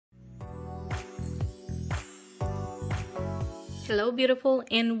Hello beautiful,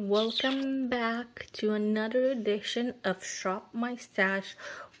 and welcome back to another edition of Shop My Stash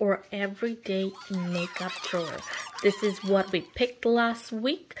or Everyday Makeup Drawer. This is what we picked last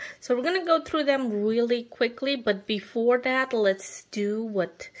week, so we're gonna go through them really quickly, but before that, let's do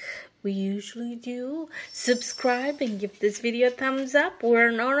what we usually do. Subscribe and give this video a thumbs up. We're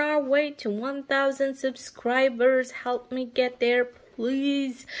on our way to 1,000 subscribers. Help me get there,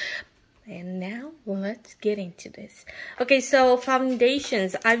 please. And now let's get into this. Okay, so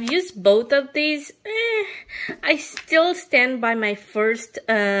foundations. I've used both of these. I still stand by my first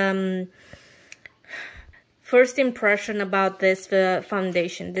impression about this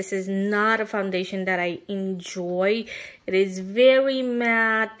foundation. This is not a foundation that I enjoy. It is very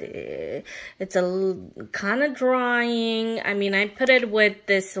matte. It's a kind of drying. I mean, I put it with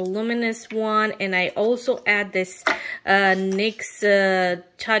this luminous one, and I also add this NYX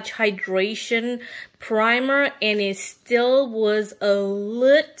Touch Hydration primer, and it still was a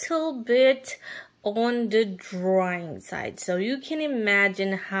little bit on the drying side. So you can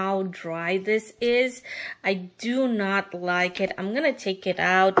imagine how dry this is. I do not like it. I'm gonna take it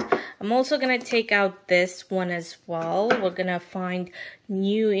out. I'm also gonna take out this one as well. We're gonna find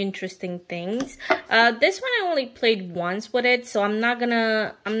new interesting things. This one I only played once with it, so I'm not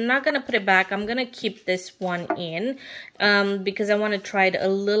gonna put it back. I'm gonna keep this one in because I want to try it a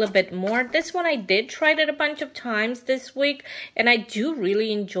little bit more. This one I did try it a bunch of times this week, and I do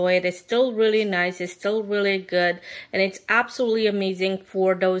really enjoy it. It's still really nice. It's still really good, and it's absolutely amazing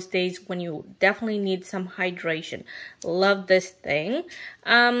for those days when you definitely need some hydration. Love this thing.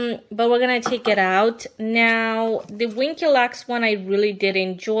 But we're gonna take it out now. The Winky Lux one, I really did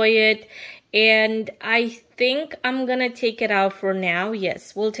enjoy it, and I think I'm gonna take it out for now.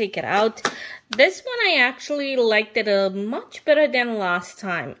 Yes, we'll take it out. This one I actually liked it much better than last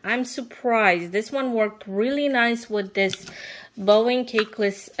time. I'm surprised. This one worked really nice with this Bow and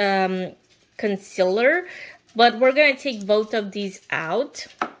Cakeless concealer, but we're gonna take both of these out.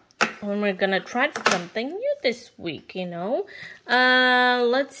 And we're gonna try something new this week, you know.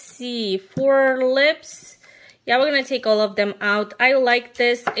 Let's see. For lips, yeah, we're gonna take all of them out. I like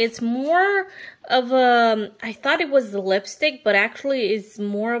this. It's more of a, I thought it was the lipstick, but actually it's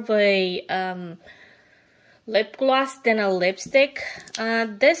more of a lip gloss than a lipstick.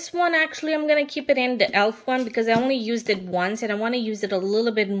 This one, actually, I'm gonna keep it in, the e.l.f. one, because I only used it once and I want to use it a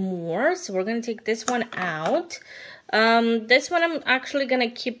little bit more. So we're gonna take this one out. This one I'm actually gonna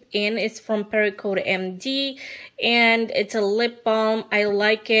keep in. It's from Pericode MD, and it's a lip balm. I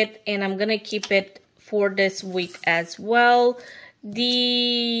like it, and I'm gonna keep it for this week as well.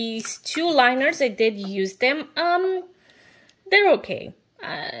 These two liners, I did use them. They're okay.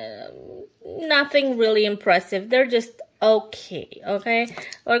 Nothing really impressive. They're just okay.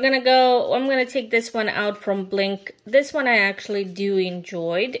 We're gonna go. I'm gonna take this one out from Blink. This one I actually do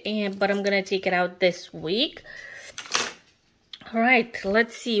enjoyed, but I'm gonna take it out this week. All right,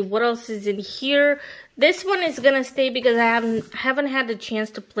 let's see what else is in here. This one is gonna stay because I haven't had the chance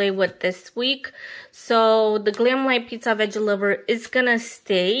to play with this week. So the Glam Light Pizza Veggie Lover is gonna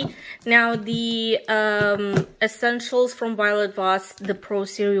stay. Now the Essentials from Violet Voss, the Pro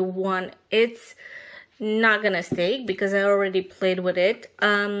Series 1, it's not gonna stay because I already played with it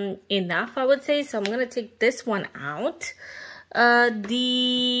enough, I would say. So I'm gonna take this one out.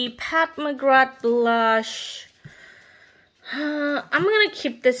 The Pat McGrath blush, I'm gonna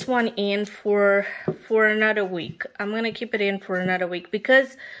keep this one in for another week. I'm gonna keep it in for another week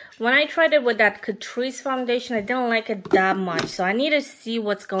because when I tried it with that Catrice foundation, I didn't like it that much. So I need to see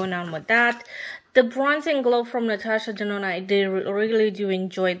what's going on with that. The Bronze and Glow from Natasha Denona, I really do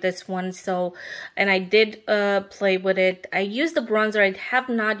enjoy this one. So, and I did play with it. I used the bronzer. I have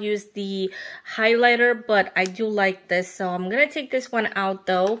not used the highlighter, but I do like this. So I'm gonna take this one out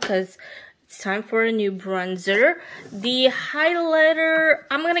though, because it's time for a new bronzer. The highlighter,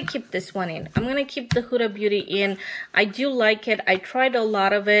 I'm gonna keep this one in. I'm gonna keep the Huda Beauty in. I do like it. I tried a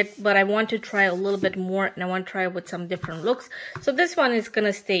lot of it, but I want to try a little bit more, and I want to try it with some different looks. So this one is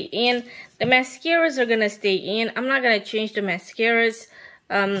gonna stay in. The mascaras are gonna stay in. I'm not gonna change the mascaras.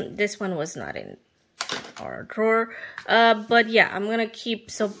 This one was not in our drawer, but yeah, I'm gonna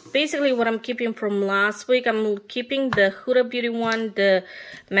keep. So basically what I'm keeping from last week, I'm keeping the Huda Beauty one, the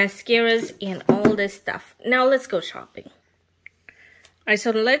mascaras, and all this stuff. Now let's go shopping. Alright,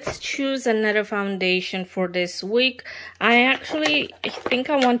 so let's choose another foundation for this week. I think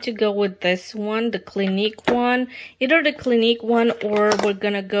I want to go with this one, the Clinique one. Either the Clinique one, or we're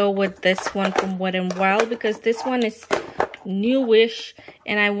gonna go with this one from Wet n Wild, because this one is newish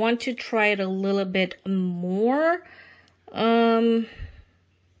and I want to try it a little bit more. I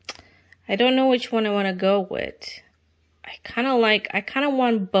don't know which one I want to go with. I kind of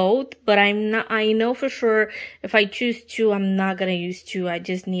want both, but I know for sure if I choose two, I'm not going to use two. I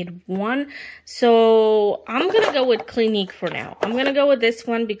just need one. So I'm going to go with Clinique for now. I'm going to go with this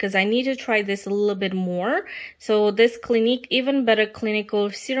one because I need to try this a little bit more. So this Clinique, Even Better Clinical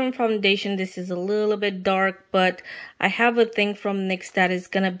Serum Foundation, this is a little bit dark, but I have a thing from NYX that is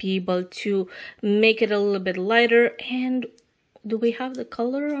going to be able to make it a little bit lighter. And do we have the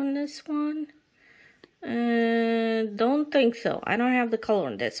color on this one? Don't think so. I don't have the color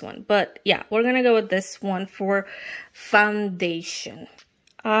on this one, but yeah, we're gonna go with this one for foundation.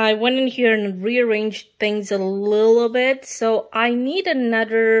 I went in here and rearranged things a little bit, so I need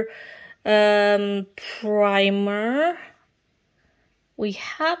another primer. We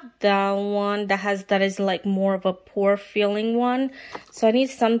have that one that is like more of a pore filling one, so I need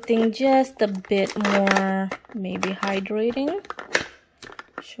something just a bit more maybe hydrating.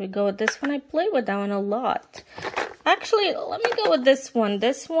 Should we go with this one? I play with that one a lot. Actually, let me go with this one.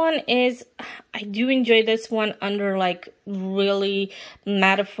 This one is, I do enjoy this one under like really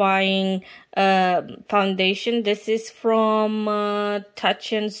mattifying foundation. This is from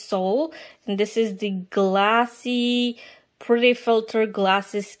Touch and Soul, and this is the Glassy Pretty Filter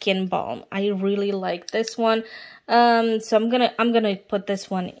Glassy Skin Balm. I really like this one. So I'm gonna put this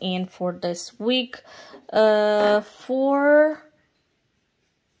one in for this week.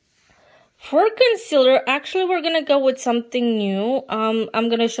 For concealer, actually, we're going to go with something new. I'm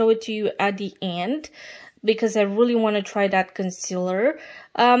going to show it to you at the end because I really want to try that concealer.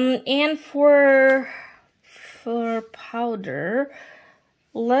 And for powder,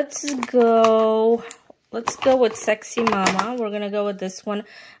 let's go with Sexy Mama. We're going to go with this one.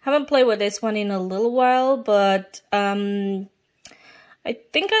 Haven't played with this one in a little while, but I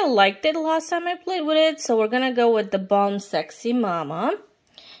think I liked it last time I played with it. So we're going to go with the Balm Sexy Mama.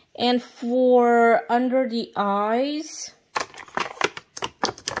 And for under the eyes,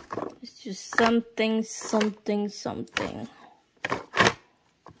 it's just something.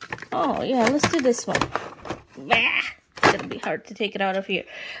 Oh, yeah, let's do this one. It's gonna be hard to take it out of here.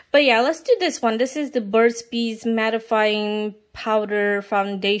 But yeah, let's do this one. This is the Burt's Bees Mattifying Powder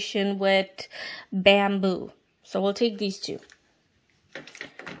Foundation with Bamboo. So we'll take these two.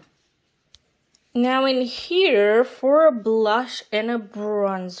 Now in here, for a blush and a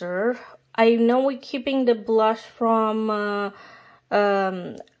bronzer, I know we're keeping the blush from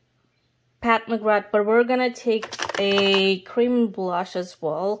Pat McGrath, but we're gonna take a cream blush as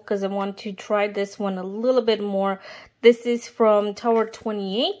well because I want to try this one a little bit more. This is from Tower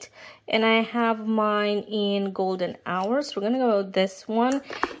 28, and I have mine in Golden Hour, so we're gonna go with this one.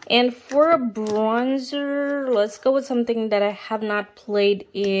 And for a bronzer, let's go with something that I have not played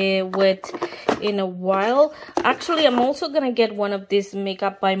with in a while. Actually, I'm also gonna get one of these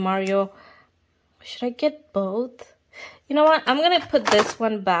Makeup by Mario. Should I get both? You know what? I'm gonna put this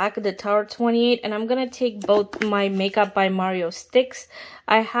one back, the Tower 28, and I'm gonna take both my Makeup by Mario sticks.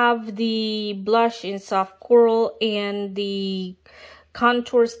 I have the blush in Soft Coral and the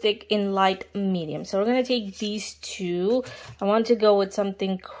contour stick in light medium. So we're gonna take these two. I want to go with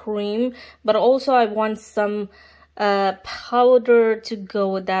something cream, but also I want some powder to go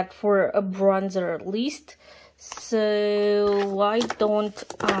with that for a bronzer at least. So why don't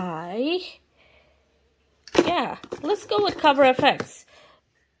yeah, let's go with Cover FX.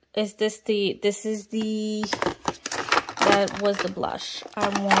 That was the blush. I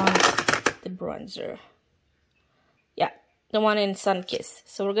want the bronzer. Yeah, the one in Sunkiss.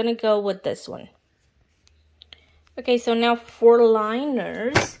 So we're gonna go with this one. Okay, so now for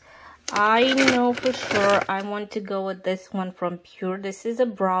liners, I know for sure I want to go with this one from Pure. This is a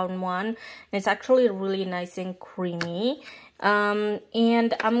brown one. It's actually really nice and creamy.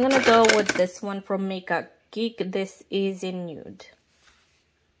 And I'm gonna go with this one from Makeup Geek. This is in Nude.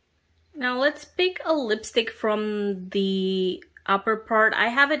 Now let's pick a lipstick from the upper part. I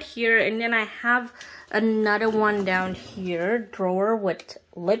have it here, and then I have another one down here, drawer with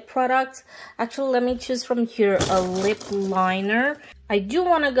lip products. Actually, let me choose from here a lip liner. I do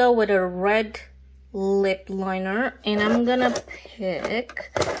want to go with a red lip liner, and I'm gonna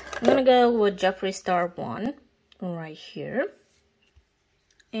go with Jeffree Star one right here.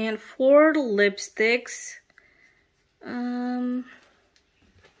 And for lipsticks,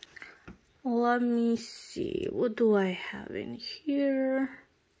 let me see, what do I have in here?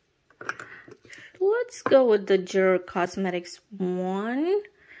 Let's go with the Jur Cosmetics one,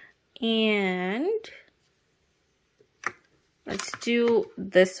 and let's do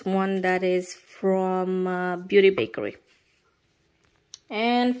this one that is from Beauty Bakery.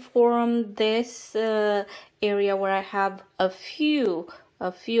 And from this area where I have a few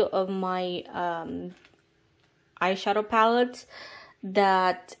of my eyeshadow palettes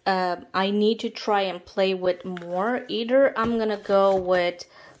that I need to try and play with more. Either I'm gonna go with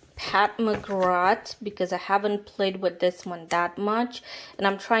Pat McGrath because I haven't played with this one that much, and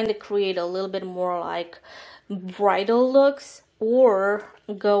I'm trying to create a little bit more like bridal looks, or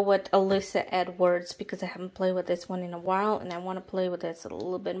go with Alyssa Edwards because I haven't played with this one in a while and I want to play with this a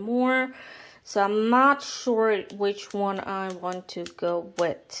little bit more. So I'm not sure which one I want to go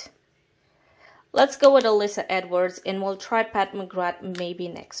with. Let's go with Alyssa Edwards, and we'll try Pat McGrath maybe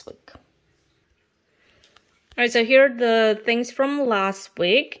next week. Alright, so here are the things from last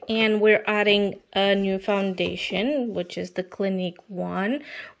week, and we're adding a new foundation, which is the Clinique one.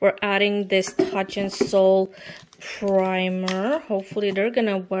 We're adding this Touch and Soul primer. Hopefully they're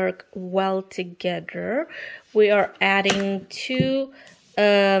gonna work well together. We are adding two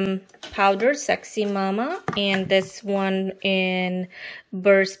powder, Sexy Mama, and this one in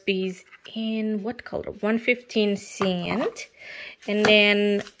Burst Bees in what color? 115 Sand. And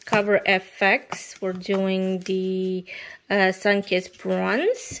then Cover FX, we're doing the Sunkissed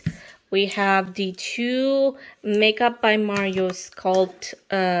Bronze. We have the two Makeup by Mario Sculpt,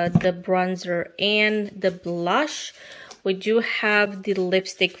 the bronzer and the blush. We do have the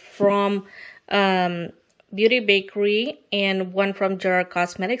lipstick from Beauty Bakery and one from Gerard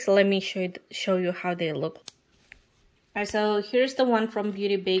Cosmetics. Let me show you how they look. Alright, so here's the one from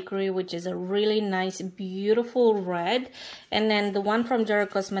Beauty Bakery, which is a really nice, beautiful red. And then the one from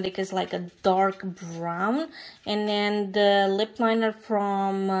Gerard Cosmetics is like a dark brown. And then the lip liner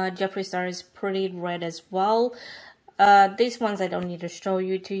from Jeffree Star is pretty red as well. These ones I don't need to show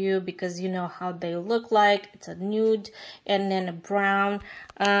to you because you know how they look like. It's a nude and then a brown.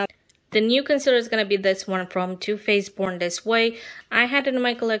 The new concealer is going to be this one from Too Faced Born This Way. I had it in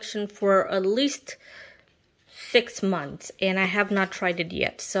my collection for at least 6 months and I have not tried it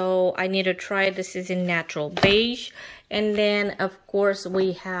yet, so I need to try it. This is in Natural Beige. And then of course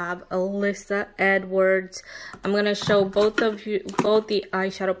we have Alyssa Edwards. I'm gonna show both the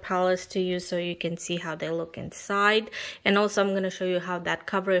eyeshadow palettes to you so you can see how they look inside, and also I'm gonna show you how that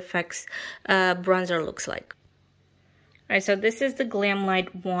Cover FX bronzer looks like. Alright, so this is the Glam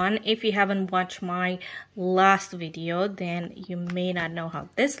Light one. If you haven't watched my last video, then you may not know how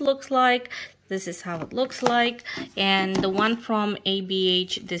this looks like. This is how it looks like. And the one from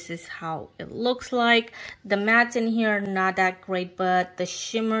ABH, this is how it looks like. The mattes in here are not that great, but the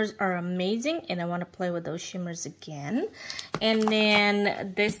shimmers are amazing. And I want to play with those shimmers again. And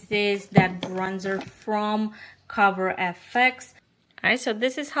then this is that bronzer from Cover FX. Alright, so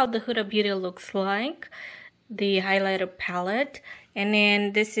this is how the Huda Beauty looks like. The highlighter palette. And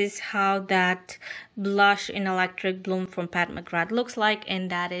then this is how that blush in Electric Bloom from Pat McGrath looks like, and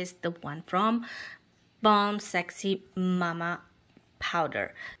that is the one from Balm Sexy Mama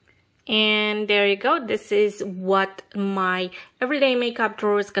powder. And there you go. This is what my everyday makeup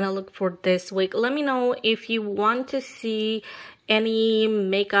drawer is gonna look for this week. Let me know if you want to see any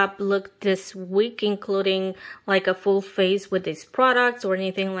makeup look this week, including like a full face with these products or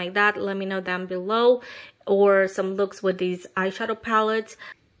anything like that. Let me know down below, or some looks with these eyeshadow palettes.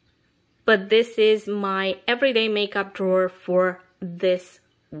 But this is my everyday makeup drawer for this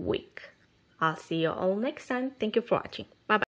week. I'll see you all next time. Thank you for watching. Bye bye.